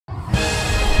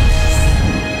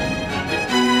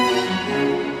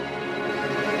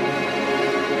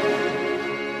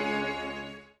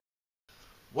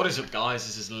What is up, guys?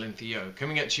 This is Linthio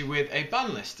coming at you with a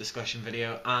ban list discussion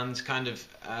video and kind of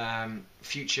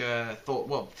future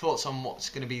thoughts on what's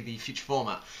going to be the future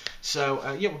format. So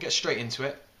yeah, we'll get straight into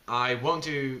it.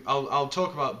 I'll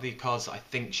talk about the cards that I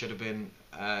think should have been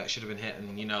hit,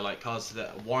 and like cards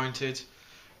that are warranted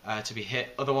to be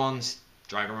hit. Other ones,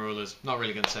 Dragon Rulers, not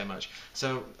really going to say much.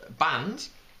 So banned,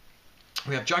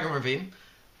 we have Dragon Ravine,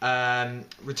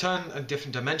 Return a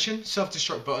Different Dimension,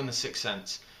 Self-Destruct Button, the Sixth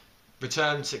Sense.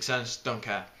 Return, Sixth Sense, don't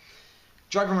care.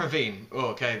 Dragon Ravine,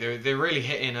 okay, they're really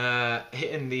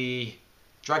hitting the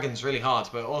dragons really hard,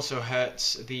 but it also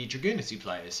hurts the Dragoonity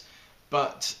players.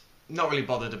 But not really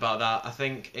bothered about that. I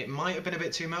think it might have been a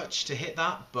bit too much to hit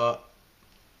that, but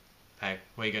hey,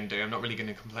 what are you going to do? I'm not really going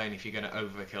to complain if you're going to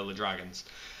overkill the dragons.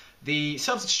 The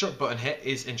Self-Destruct Button hit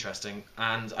is interesting,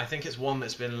 and I think it's one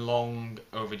that's been long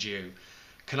overdue.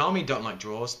 Konami don't like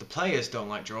draws, the players don't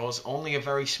like draws, only a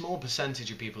very small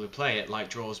percentage of people who play it like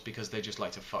draws because they just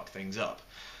like to fuck things up.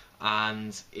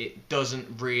 And it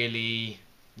doesn't really,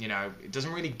 it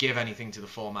doesn't really give anything to the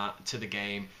format, to the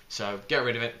game, so get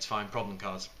rid of it, it's fine, problem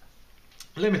cards.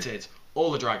 Limited,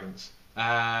 all the dragons.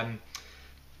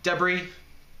 Debris,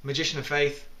 Magician of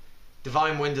Faith,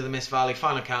 Divine Wind of the Mist Valley,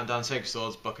 Final Countdown, Sacred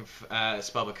Swords,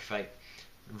 Spellbook of Fate.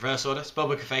 Reverse order,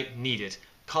 Spellbook of Fate, needed.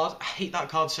 Card, I hate that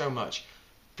card so much.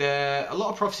 A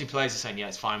lot of Prophecy players are saying, yeah,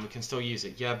 it's fine, we can still use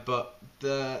it. Yeah, but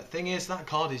the thing is, that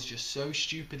card is just so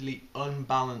stupidly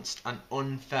unbalanced and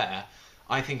unfair.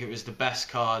 I think it was the best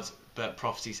card that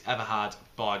Prophecy's ever had,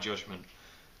 bar Judgment.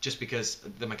 Just because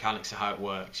the mechanics of how it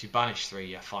works. You banish 3,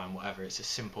 yeah, fine, whatever, it's a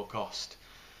simple cost.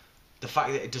 The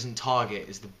fact that it doesn't target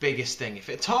is the biggest thing. If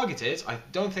it targeted, I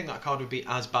don't think that card would be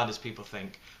as bad as people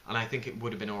think, and I think it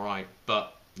would have been alright,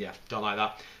 but yeah, don't like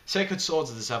that. Sacred Swords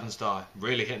of the 7-star,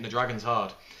 really hitting the dragons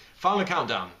hard. Final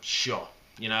Countdown, sure.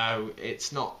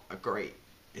 It's not a great...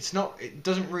 It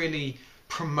doesn't really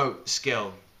promote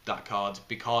skill, that card,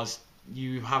 because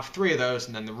you have 3 of those,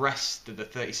 and then the rest of the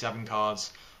 37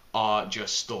 cards are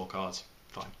just store cards.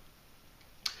 Fine.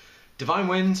 Divine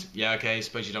Wind, yeah, okay,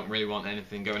 suppose you don't really want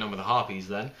anything going on with the Harpies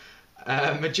then.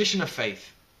 Magician of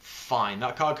Faith, fine,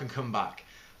 that card can come back.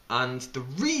 And the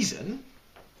reason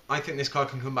I think this card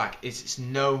can come back is it's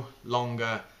no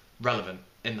longer relevant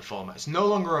in the format. It's no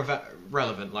longer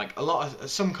relevant. Like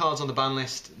some cards on the ban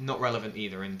list, not relevant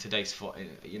either in today's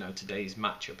today's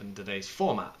matchup and today's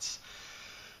formats.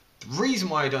 The reason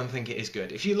why I don't think it is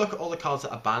good, if you look at all the cards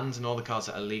that are banned and all the cards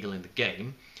that are legal in the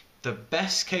game, the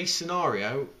best case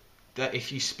scenario that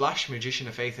if you splash Magician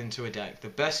of Faith into a deck, the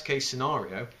best case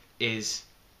scenario is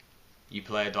you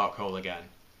play a Dark Hole again.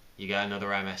 You get another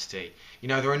MST.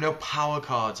 There are no power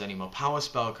cards anymore, power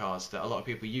spell cards that a lot of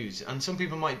people use. And some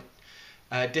people might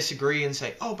disagree and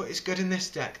say, oh, but it's good in this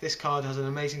deck. This card has an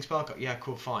amazing spell card. Yeah,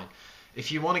 cool, fine.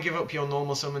 If you want to give up your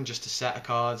normal summon just to set a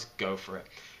cards, go for it.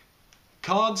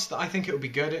 Cards that I think it would be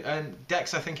good in, and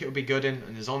decks I think it would be good in,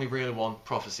 and there's only really one,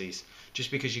 Prophecies. Just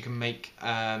because you can make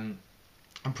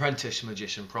Apprentice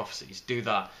Magician Prophecies. Do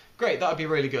that. Great, that would be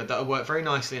really good. That would work very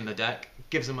nicely in the deck.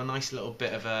 Gives them a nice little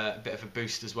bit of a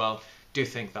boost as well. Do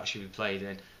think that should be played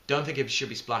in. Don't think it should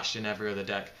be splashed in every other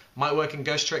deck. Might work in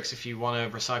Ghost Tricks if you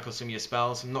want to recycle some of your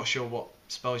spells. I'm not sure what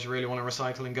spells you really want to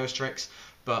recycle in Ghost Tricks,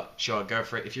 but sure, go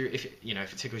for it. If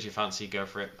it tickles your fancy, go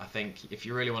for it. I think if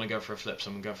you really want to go for a flip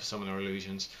summon, go for Summon or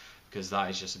Illusions, because that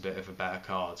is just a bit of a better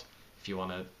card if you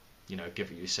want to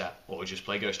give it your set, or just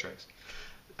play Ghost Tricks.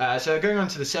 So going on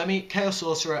to the semi, Chaos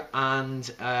Sorcerer and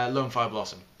Lone Fire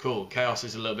Blossom. Cool, Chaos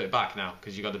is a little bit back now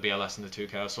because you got the BLS and the 2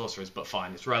 Chaos Sorcerers, but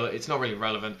fine, it's not really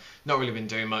relevant, not really been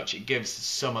doing much. It gives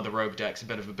some of the rogue decks a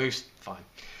bit of a boost, fine.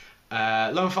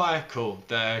 Lone Fire, cool,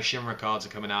 the Shimra cards are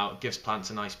coming out, gives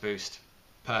plants a nice boost,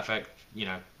 perfect,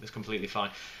 it's completely fine.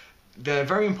 The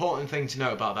very important thing to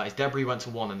note about that is Debris went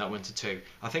to 1 and that went to 2.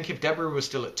 I think if Debris was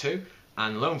still at 2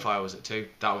 and Lone Fire was at 2,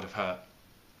 that would have hurt.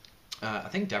 I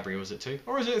think Debris was at 2,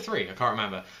 or is it at 3? I can't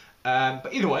remember.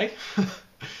 But either way,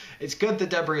 it's good that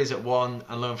Debris is at 1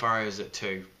 and Lone Fire is at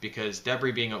 2, because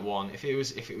Debris being at 1, if it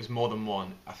was more than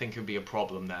 1, I think it would be a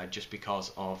problem there, just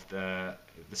because of the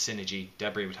synergy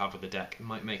Debris would have with the deck. It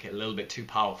might make it a little bit too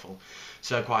powerful,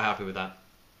 so quite happy with that.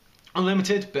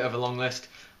 Unlimited, bit of a long list.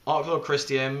 Archlord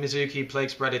Christian, Mizuki,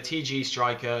 Plague Spreader, TG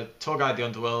Striker, Tour Guide the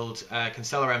Underworld,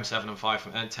 Constellar M7 and 5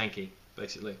 and Tenki,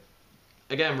 basically.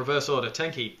 Again, reverse order,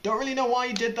 Tenki. Don't really know why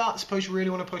you did that. Suppose you really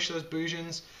want to push those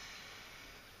Bujins.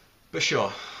 But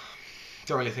sure.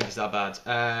 Don't really think it's that bad.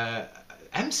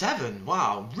 M7,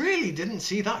 wow. Really didn't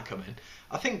see that coming.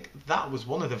 I think that was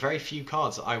one of the very few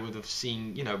cards that I would have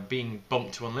seen, being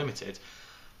bumped to Unlimited.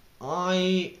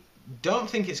 I don't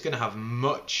think it's going to have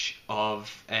much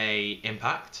of a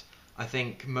impact. I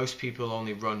think most people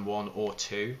only run 1 or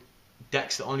 2.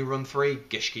 Decks that only run 3,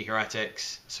 Gishki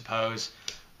Heretics, I suppose.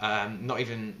 Not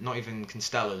even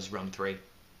Constellas run 3.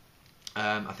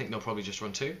 I think they'll probably just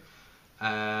run 2.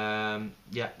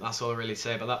 Yeah, that's all I really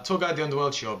say about that. Tour Guide the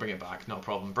Underworld, sure, bring it back, not a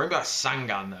problem. Bring back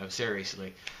Sangan though,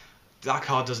 seriously. That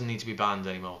card doesn't need to be banned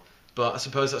anymore. But I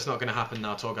suppose that's not going to happen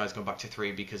now. Tour Guide's gone back to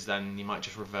 3 because then you might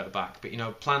just revert back. But you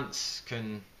know, plants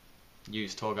can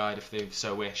use Tour Guide if they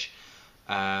so wish.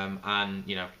 And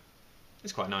you know,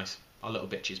 it's quite nice. Our little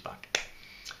bitch is back.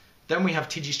 Then we have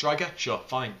TG Striker. Sure,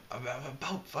 fine.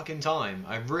 About fucking time.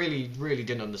 I really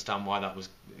didn't understand why that was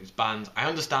banned. I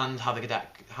understand how the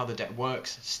deck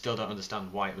works. Still don't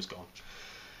understand why it was gone.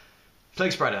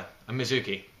 Plague Spreader and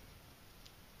Mizuki.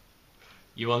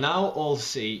 You will now all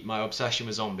see my obsession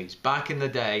with zombies. Back in the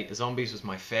day, zombies was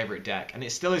my favourite deck, and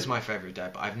it still is my favourite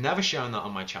deck, but I've never shown that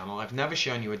on my channel. I've never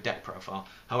shown you a deck profile.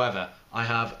 However, I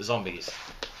have zombies.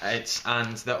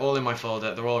 And they're all in my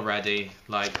folder. They're all ready.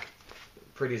 Like,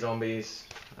 pretty zombies,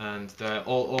 and they're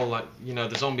all like, you know,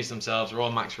 the zombies themselves are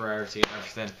all max rarity and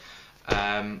everything.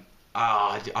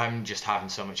 I'm just having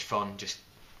so much fun just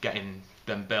getting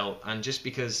them built, and just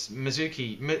because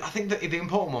Mizuki, I think the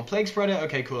important one, Plague Spreader,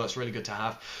 okay, cool, that's really good to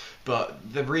have, but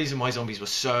the reason why zombies were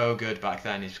so good back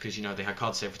then is because, you know, they had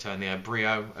Card Safe Return, they had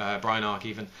Brio, Brian Ark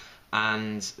even,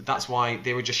 and that's why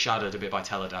they were just shadowed a bit by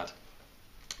Teledad,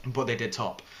 but they did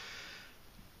top.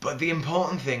 But the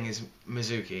important thing is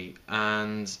Mizuki,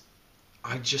 and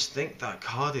I just think that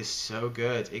card is so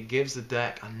good. It gives the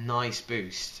deck a nice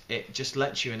boost. It just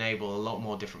lets you enable a lot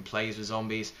more different plays with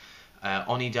zombies.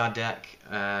 Onidad deck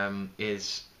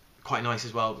is quite nice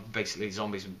as well. Basically,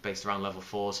 zombies are based around level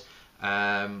 4s,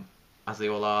 as they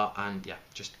all are, and yeah,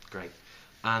 just great.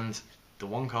 And the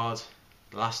one card,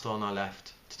 the last one I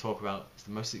left to talk about, is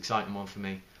the most exciting one for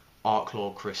me.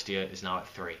 Archlord Christia is now at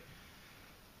 3.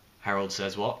 Herald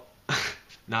says what?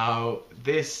 Now,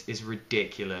 this is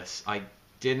ridiculous. I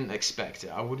didn't expect it.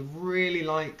 I would have really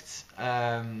liked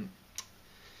ARA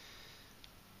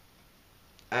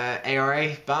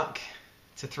back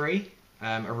to 3.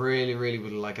 I really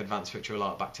would have liked Advanced Victory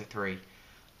Art back to 3.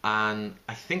 And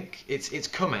I think it's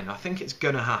coming. I think it's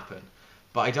going to happen.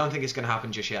 But I don't think it's going to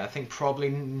happen just yet. I think probably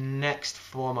next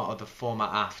format or the format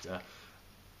after,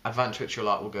 Advanced Victory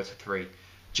Art will go to 3.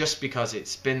 Just because it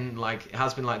has been like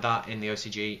that in the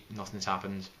OCG, nothing's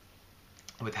happened.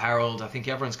 With Herald, I think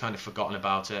everyone's kind of forgotten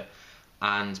about it,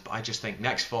 and I just think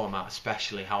next format,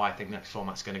 especially how I think next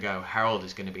format's going to go, Herald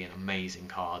is going to be an amazing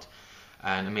card,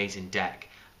 an amazing deck,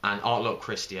 and Archlord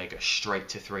Christia goes straight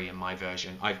to 3 in my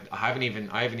version. I haven't even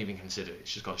considered it.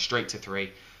 It's just gone straight to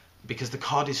 3 because the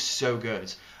card is so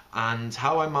good, and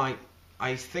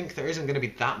I think there isn't going to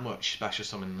be that much special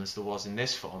summon as there was in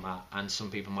this format, and some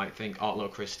people might think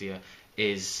Archlord Christia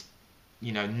is,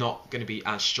 you know, not going to be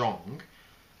as strong.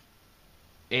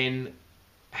 In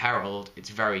Herald, it's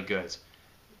very good.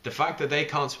 The fact that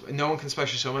no one can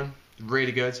special summon,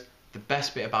 really good. The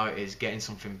best bit about it is getting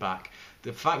something back.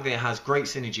 The fact that it has great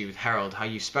synergy with Herald, how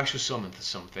you special summon for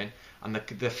something, and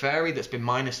the fairy that's been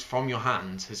minused from your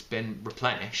hand has been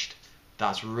replenished.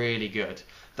 That's really good.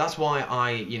 That's why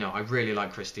I really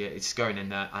like Christia. It's going in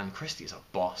there, and Christia's a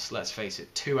boss. Let's face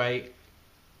it, 2-8,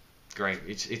 great.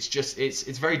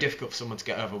 It's very difficult for someone to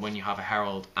get over when you have a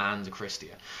Herald and a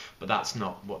Christia, but that's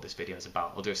not what this video is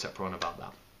about. I'll do a separate one about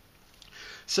that.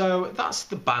 So that's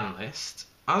the ban list.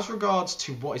 As regards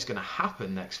to what is going to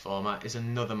happen next format is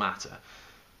another matter.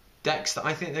 Decks that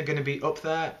I think they're going to be up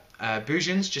there,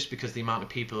 Bujins, just because the amount of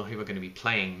people who are going to be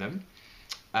playing them.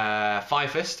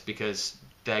 Firefist, because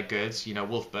they're good. You know,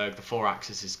 Wolfberg, the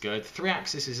 4-axis is good.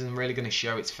 3-axis isn't really going to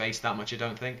show its face that much, I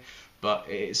don't think, but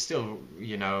it's still,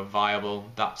 you know, viable.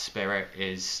 That spirit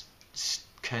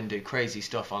can do crazy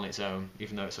stuff on its own,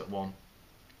 even though it's at 1.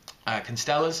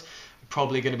 Constellas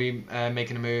probably going to be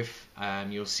making a move.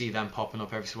 You'll see them popping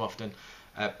up every so often.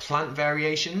 Plant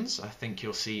variations, I think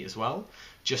you'll see as well,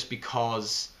 just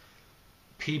because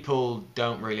people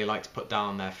don't really like to put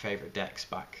down their favourite decks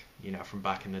back, you know, from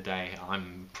back in the day.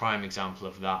 I'm a prime example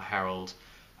of that. Herald,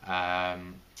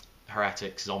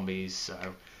 Heretics, Zombies. So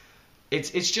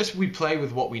it's just we play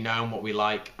with what we know and what we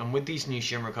like. And with these new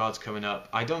Shinra cards coming up,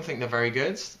 I don't think they're very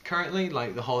good currently.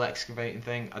 Like the whole excavating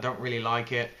thing, I don't really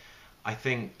like it. I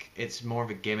think it's more of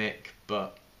a gimmick,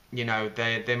 but you know,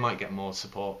 they might get more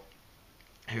support.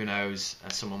 Who knows?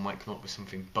 Someone might come up with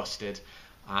something busted,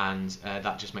 and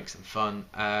that just makes them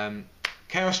fun.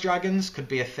 Chaos Dragons could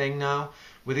be a thing now.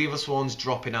 With Evil Swans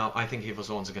dropping out, I think Evil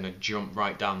Swans are going to jump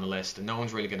right down the list, and no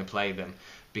one's really going to play them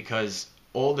because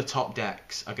all the top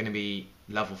decks are going to be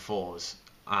level 4s,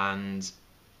 and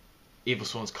Evil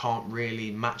Swans can't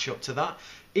really match up to that.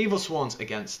 Evil Swans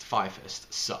against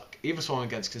Firefist suck. Evil Swarm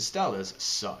against Constellas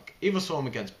suck. Evil Swarm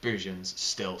against Bujans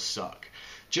still suck.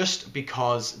 Just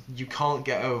because you can't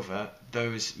get over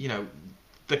those,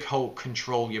 the whole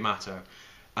control Yamato.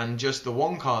 And just the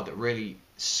one card that really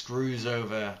screws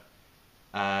over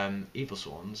Evil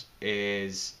Swans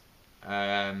is...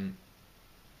 it's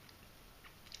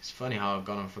funny how I've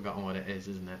gone and forgotten what it is,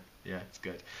 isn't it? Yeah, it's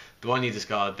good. The one you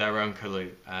discard, their own Kalu.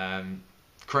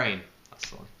 Crane. That's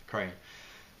the one. Crane.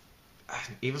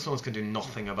 Evil Swans can do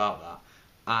nothing about that.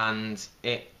 And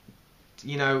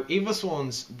Evil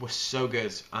Swans were so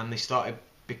good, and they started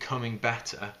becoming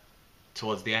better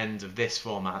towards the end of this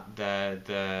format,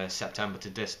 the September to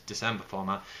December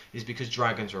format, is because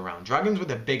Dragons were around. Dragons were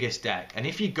the biggest deck, and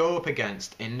if you go up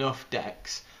against enough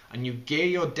decks, and you gear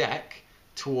your deck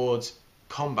towards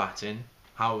combating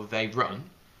how they run,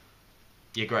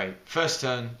 you're great. First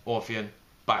turn, Orpheon,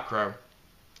 back row,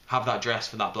 have that dress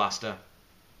for that blaster,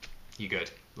 you're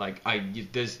good.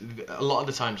 There's a lot of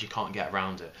the times you can't get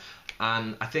around it,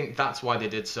 and I think that's why they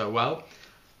did so well.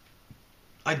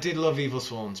 I did love Evil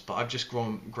Swans, but I've just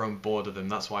grown bored of them.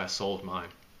 That's why I sold mine.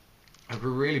 I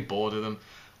grew really bored of them,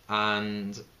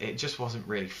 and it just wasn't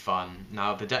really fun.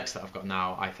 Now, the decks that I've got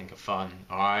now, I think are fun.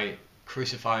 Alright,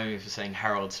 crucify me for saying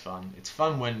Herald's fun. It's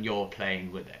fun when you're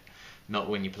playing with it, not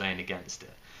when you're playing against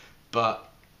it. But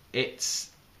it's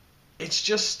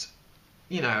just,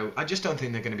 I just don't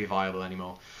think they're going to be viable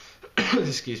anymore.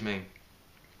 Excuse me.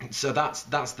 So that's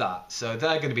that. So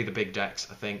they're going to be the big decks,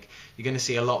 I think. You're going to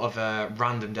see a lot of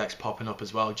random decks popping up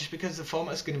as well, just because the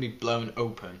format is going to be blown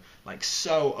open,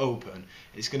 so open.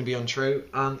 It's going to be untrue,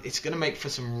 and it's going to make for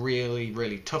some really,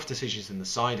 really tough decisions in the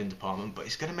siding department, but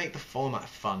it's going to make the format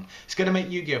fun. It's going to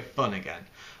make Yu-Gi-Oh! Fun again.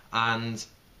 And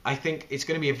I think it's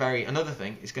going to be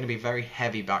it's going to be a very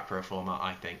heavy back row format,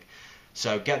 I think.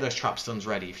 So get those trap stuns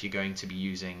ready if you're going to be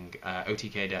using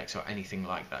OTK decks or anything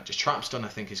like that. Just trap stun, I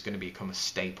think, is going to become a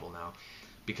staple now,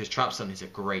 because trap stun is a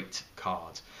great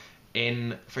card.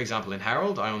 For example, in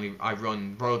Herald, I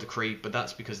run Royal Decree, but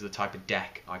that's because of the type of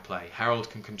deck I play. Herald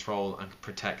can control and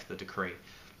protect the Decree.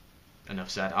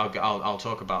 Enough said. I'll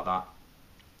talk about that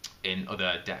in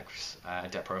other decks,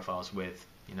 deck profiles with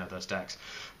those decks.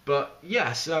 But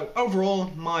yeah, so overall,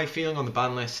 my feeling on the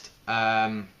ban list,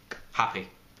 happy.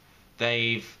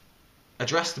 They've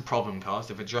addressed the problem cards,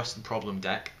 they've addressed the problem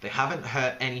deck, they haven't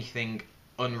hurt anything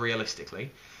unrealistically,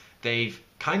 they've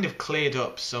kind of cleared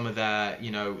up some of their,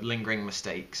 lingering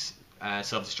mistakes.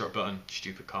 Self-destruct button,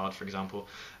 stupid card, for example.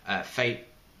 Fate,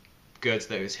 good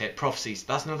that it was hit. Prophecies,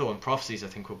 that's another one. Prophecies, I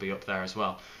think, will be up there as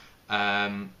well.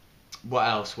 What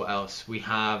else? We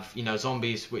have,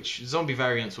 zombies, which zombie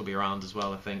variants will be around as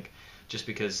well, I think, just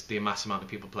because the mass amount of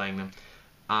people playing them.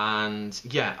 And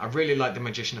yeah, I really like the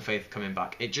Magician of Faith coming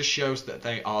back. It just shows that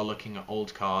they are looking at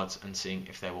old cards and seeing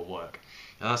if they will work.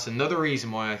 And that's another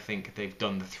reason why I think they've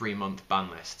done the 3-month ban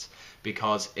lists,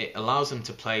 because it allows them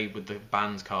to play with the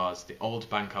banned cards, the old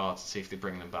banned cards, to see if they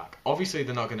bring them back. Obviously,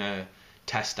 they're not going to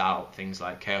test out things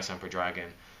like Chaos Emperor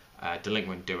Dragon,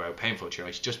 Delinquent Duo, Painful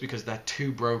Choice, just because they're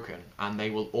too broken, and they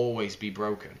will always be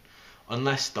broken.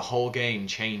 Unless the whole game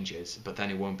changes, but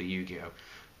then it won't be Yu-Gi-Oh!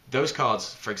 Those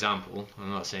cards, for example, I'm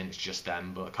not saying it's just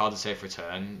them, but Card of Safe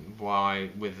Return, why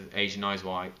with Asian Eyes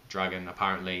White Dragon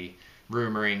apparently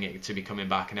rumouring it to be coming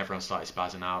back and everyone started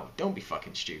spazzing out, don't be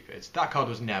fucking stupid. That card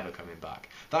was never coming back.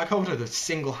 That card would have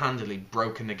single-handedly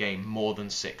broken the game more than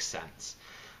 6 cents.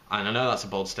 And I know that's a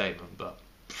bold statement, but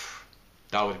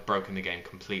that would have broken the game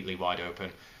completely wide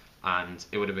open, and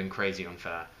it would have been crazy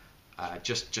unfair.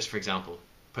 Just for example,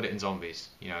 put it in zombies.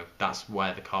 That's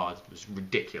where the card was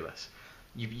ridiculous.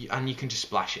 And you can just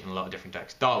splash it in a lot of different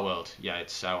decks. Dark World, yeah,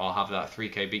 so I'll have that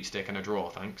 3k beat stick and a draw,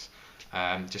 thanks.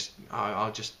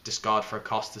 I'll just discard for a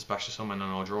cost to special summon and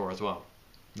I'll draw as well.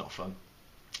 Not fun.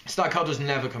 So that card was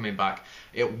never coming back.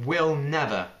 It will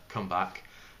never come back.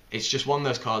 It's just one of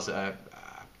those cards that are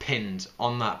pinned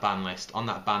on that ban list, on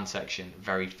that ban section,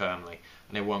 very firmly,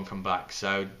 and it won't come back.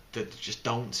 So just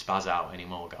don't spaz out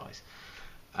anymore, guys.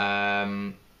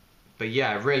 But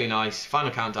yeah, really nice. Final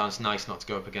Countdown's nice not to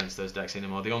go up against those decks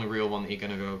anymore. The only real one that you're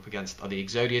going to go up against are the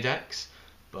Exodia decks,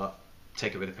 but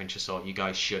take it with a pinch of salt. You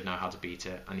guys should know how to beat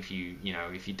it, and if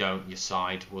you don't, your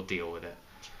side will deal with it.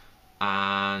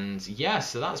 And yeah,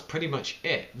 so that's pretty much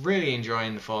it. Really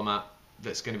enjoying the format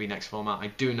that's going to be next format.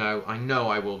 I know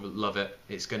I will love it.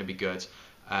 It's going to be good.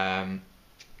 I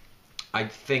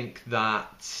think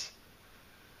that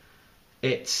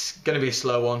it's going to be a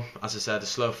slow one, as I said, a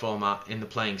slow format in the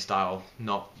playing style,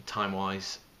 not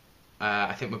time-wise.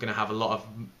 I think we're going to have a lot of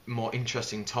more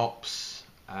interesting tops.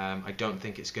 I don't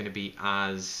think it's going to be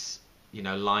as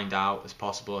lined out as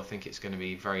possible. I think it's going to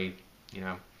be very,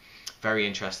 very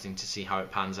interesting to see how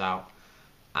it pans out.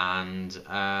 And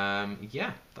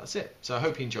yeah, that's it. So I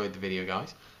hope you enjoyed the video,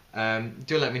 guys.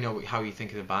 Do let me know how you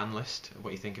think of the ban list,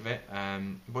 what you think of it.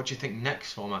 What do you think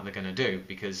next format they're going to do?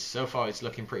 Because so far it's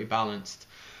looking pretty balanced.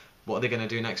 What are they going to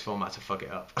do next format to fuck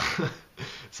it up?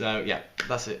 So yeah,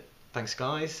 that's it. Thanks,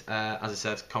 guys. As I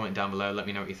said, comment down below. Let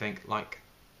me know what you think. Like,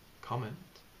 comment,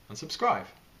 and subscribe.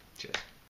 Cheers.